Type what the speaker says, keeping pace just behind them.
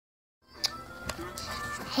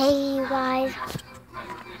Hey you guys,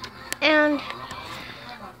 and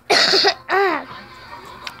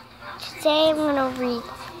today I'm gonna read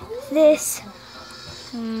this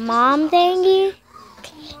mom thingy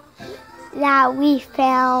that we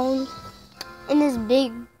found in this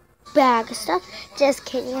big bag of stuff. Just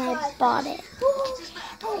kidding, I bought it.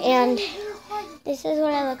 And this is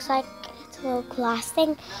what it looks like. It's a little glass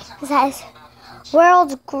thing. It says,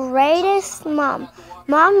 "World's greatest mom."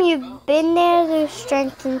 Mom, you've been there through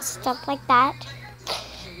strength and stuff like that.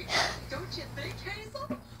 Don't you think,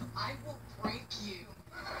 Hazel? I will break you.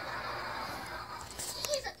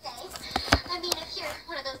 He's okay. I mean, if you're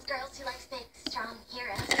one of those girls who likes big, strong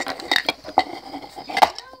heroes. You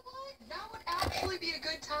know what? Now would actually be a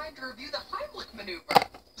good time to review the Heimlich maneuver.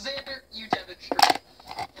 Xander, you demonstrate.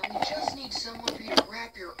 And we just need someone for you to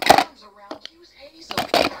wrap your arms around. Use Hazel.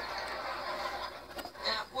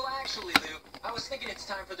 Well, actually, Lou, I was thinking it's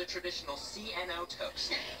time for the traditional CNO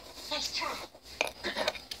toast. Nice try.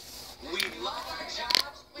 We love our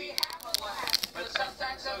jobs, we have a blast, but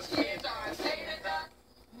sometimes those kids are a pain in the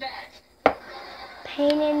neck.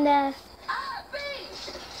 Pain in the...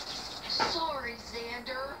 Beast! Sorry,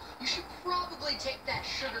 Xander. You should probably take that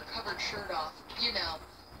sugar-covered shirt off. You know,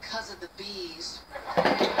 'cause of the bees.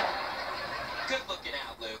 Good looking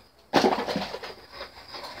out, Lou.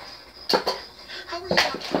 How are you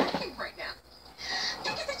not tracking right now?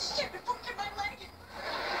 Because it's stupid book in my leg.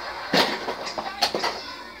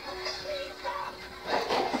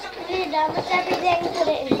 We're done with everything, put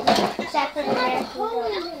it in exactly where No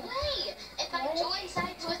way. If I join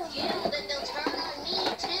sides with you, then they'll turn on me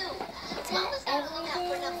too. Mama's gotta look out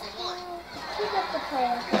for number one. Keep up the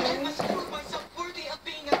plan. I must prove myself worthy of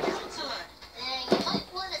being a counselor. And you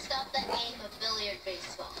might want to stop that game of billiard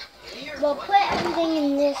baseball. We'll put everything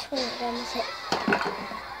in this one. That's it.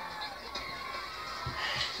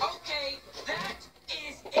 Okay, that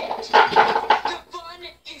is it. The fun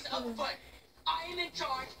is afoot. I am in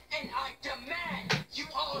charge, and I demand you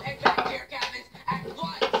all head back to your cabins at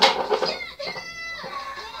once.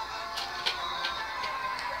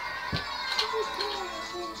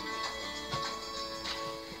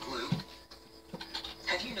 Lou,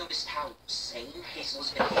 have you noticed how sane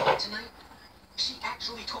Hazel's been feeling tonight? She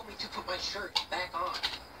actually told me to put my shirt back on.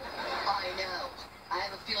 I know. I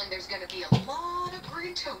have a feeling there's going to be a lot of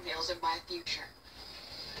green toenails in my future.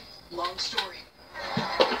 Long story.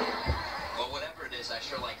 Well, whatever it is, I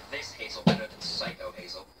sure like this Hazel better than Psycho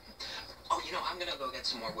Hazel. Oh, you know, I'm going to go get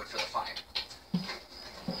some more wood for the fire.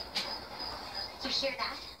 You hear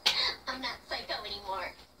that? I'm not psycho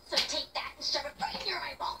anymore. So take that and shove it right in your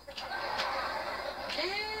eyeball.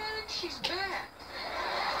 And she's back.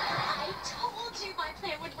 I told you my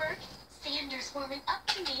plan would work. Xander's warming up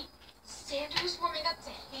to me. Xander's warming up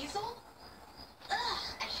to Hazel? Ugh,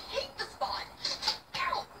 I hate the spot.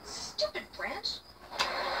 Ow, stupid branch.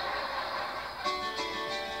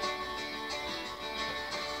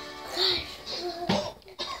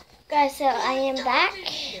 Guys, so I am back.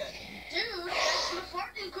 dude, that's my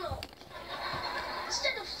farting girl.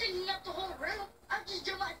 Instead of singing up the whole room, I just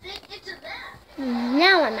do my thing into that.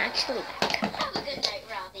 Now I'm actually back. Have a good night,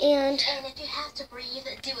 Robbie. And if you have to breathe,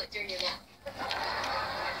 do it through your mouth.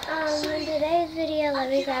 in today's video, let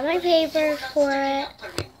me grab my paper for it.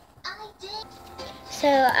 I did. So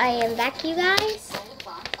I am back, you guys.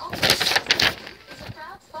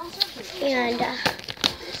 And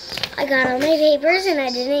I got all my papers, and I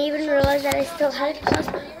didn't even realize that I still had a class.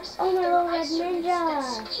 Oh my little red ninja!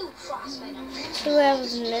 See what I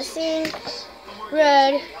was missing?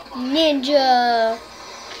 Red ninja!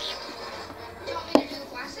 Do you want me to do the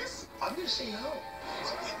glasses? I'm gonna say no.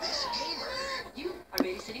 With this gamer. You are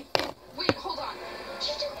babysitting? Wait, hold on.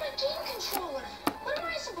 You took my game controller. What am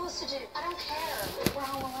I supposed to do? I don't care. We're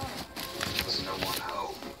all alone. There's no one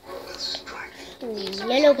home. Let's strike.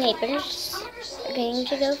 Yellow papers are going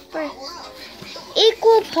to go first.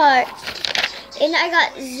 Equal parts. And I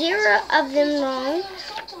got 0 of them wrong.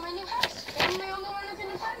 Come to my new house. I'm the only one who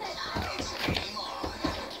can find it.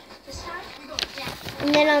 This time, we go down.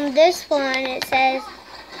 And then on this one, it says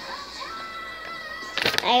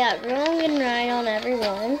I got wrong and right on every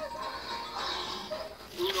one.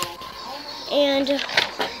 And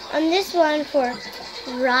on this one for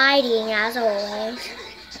riding, as always,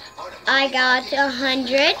 I got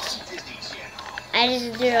 100. I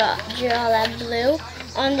just drew all that blue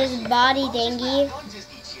on this body thingy.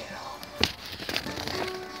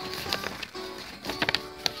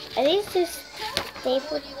 I think this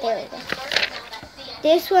stapled. There we go.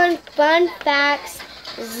 This one, fun facts,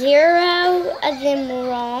 0 of them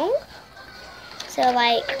wrong. So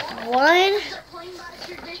like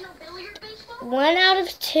one out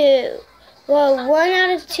of 2. Well, 1 out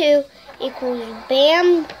of 2 equals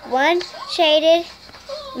bam, 1 shaded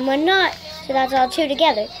and 1 not. So that's all 2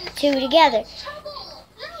 together. 2 together.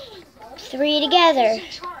 3 together.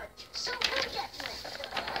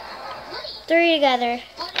 3 together.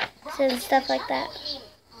 So stuff like that.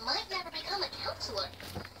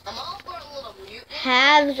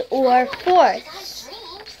 Halves or fourths.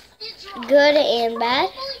 Good and bad.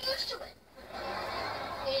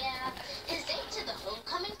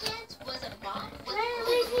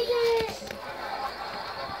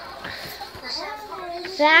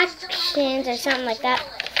 Fractions or something like that.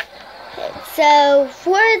 So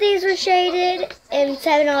 4 of these were shaded and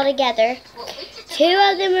 7 all together. 2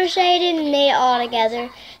 of them were shaded and 8 all together.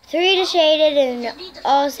 3 to shaded and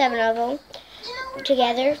all 7 of them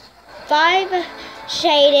together. 5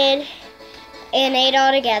 shaded and 8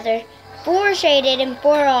 all together. 4 shaded and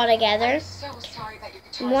 4 all together.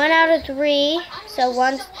 1 out of 3, so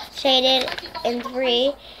 1 shaded and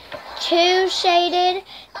 3. 2 shaded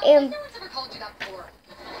and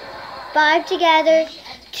 5 together.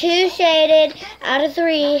 2 shaded out of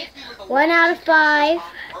 3. 1 out of 5.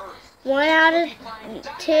 1 out of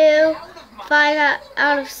 2. 5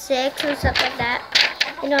 out of 6 and stuff like that.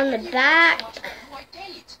 And on the back,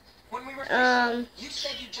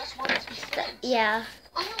 yeah.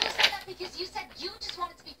 I only said that because you said you just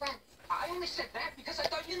wanted to be friends. I only said that because I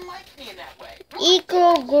thought you didn't like me in that way.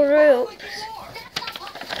 Equal groups.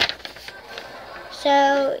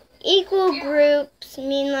 So equal groups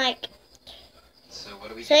mean like,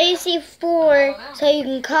 so you see 4, so you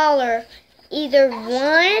can color either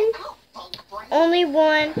 1, only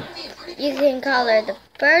 1. You can color the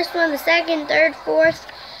first one, the second, third, fourth,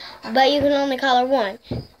 but you can only color 1.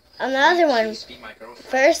 On the other one,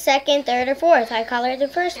 first, second, third, or fourth. I colored the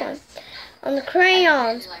first one. On the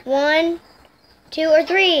crayons, 1, 2, or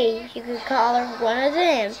 3. You could color one of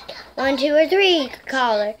them. 1, 2, or 3. You could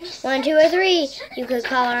color 1, 2, or 3. You could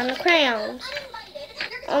color on the crayons.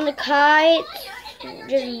 On the kite,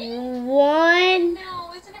 just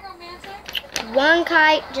 1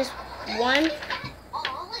 kite, just 1.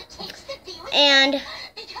 And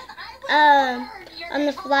on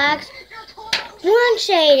the flags, 1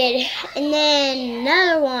 shaded, and then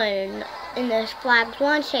another one in the flags,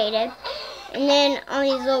 1 shaded. And then on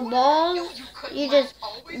these little balls, you just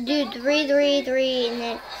do 3, 3, 3, and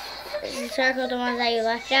then circle the ones that you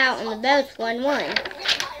left out on the boats, 1, 1.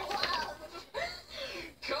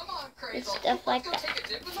 And stuff like that.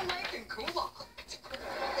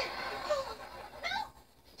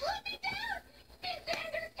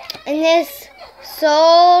 And this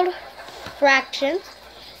sold fractions.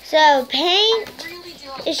 So paint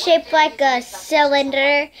is shaped like a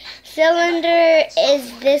cylinder. Cylinder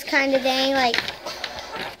is this kind of thing, like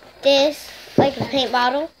this, like a paint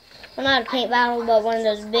bottle. Well, not a paint bottle, but one of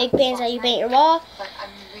those big paints that you paint your wall.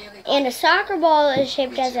 And a soccer ball is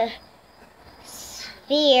shaped as a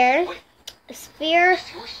sphere. A sphere,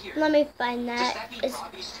 let me find that. It's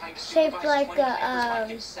shaped like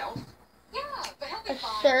a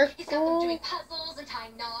circle.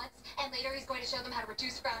 And later he's going to show them how to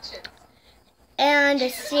reduce fractions. And a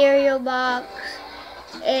cereal box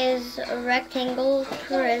is a rectangle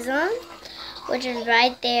prism, which is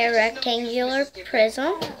right there, rectangular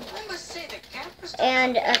prism.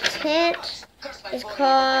 And a tent is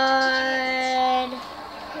called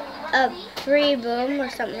a free boom or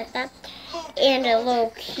something like that. And a little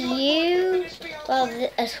cube, well,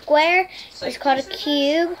 a square is called a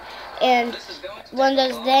cube. And one of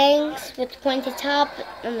those things with the pointy top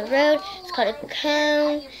on the road is called a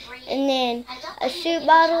cone. And then a soup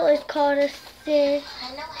bottle is called a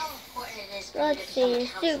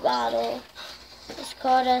soup bottle. It's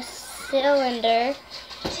called a cylinder.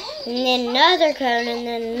 And then another cone and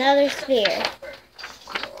then another sphere.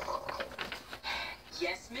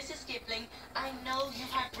 Yes, Mrs. Skipling, I know you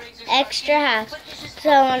have razors. Extra half. So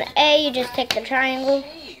on A, you just take the triangle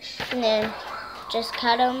and then just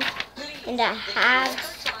cut them into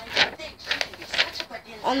halves.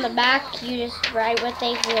 On the back, you just write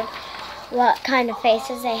what kind of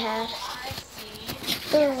faces they had.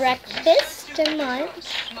 Breakfast and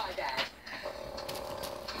lunch.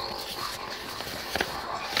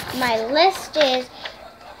 My list is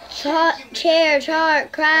chair,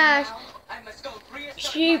 chart, crash,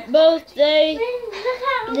 sheep, both day,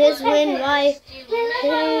 this wind, wife,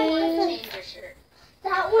 who,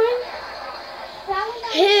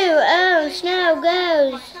 oh, snow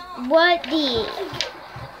goes, what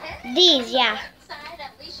these, yeah.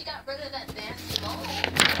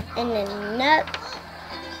 And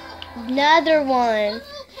another one,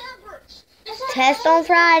 test on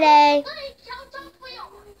Friday.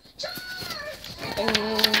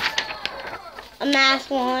 And a math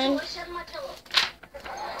one.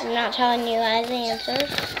 I'm not telling you guys the answers.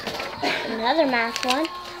 Another math one.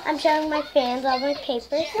 I'm showing my fans all my papers.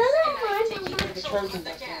 The Trojan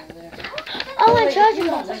book down there. Oh, my Trojan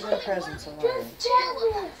book. Leave their presents alone.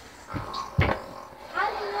 How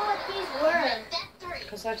do you know what these were?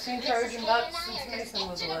 Because I've seen Trojan books since Mason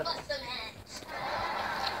was little.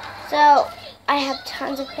 So, I have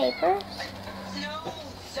tons of papers. No,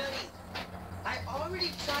 Sonny. I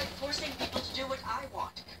already tried forcing people to do what I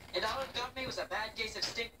want, and all it got me was a bad case of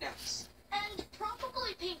stink nose. And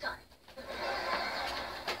probably pink eye.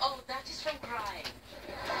 Oh, that is from crying.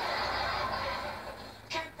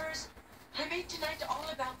 Campers, I made tonight all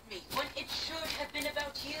about me when it should have been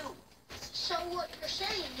about you. So what you're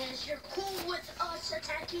saying is you're cool with us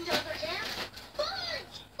attacking the other camp? Fine!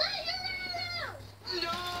 Let your out!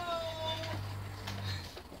 No!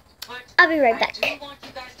 But I'll be right back. I do want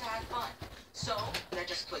you guys to have fun. So,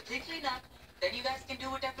 let us quickly clean up, then you guys can do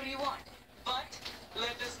whatever you want. But,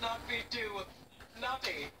 let us not be too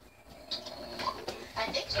naughty. I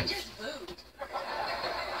think she just booed.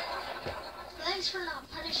 Thanks for not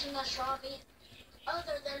punishing us, Robbie.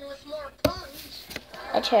 Other than with more puns.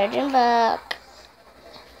 A Trojan book.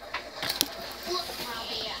 Look,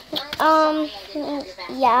 Robbie, I'm sorry I didn't have your back.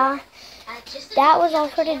 Yeah. That was all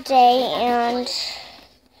for today, and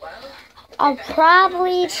I'll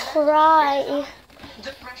probably try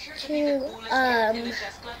to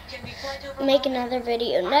make another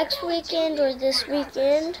video next weekend or this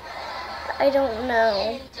weekend. I don't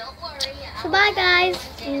know. So bye guys.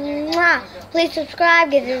 Mwah. Please subscribe,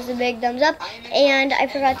 give this a big thumbs up, and I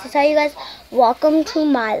forgot to tell you guys, welcome to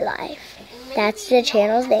my life. That's the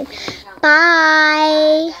channel's name.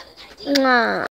 Bye. Mwah.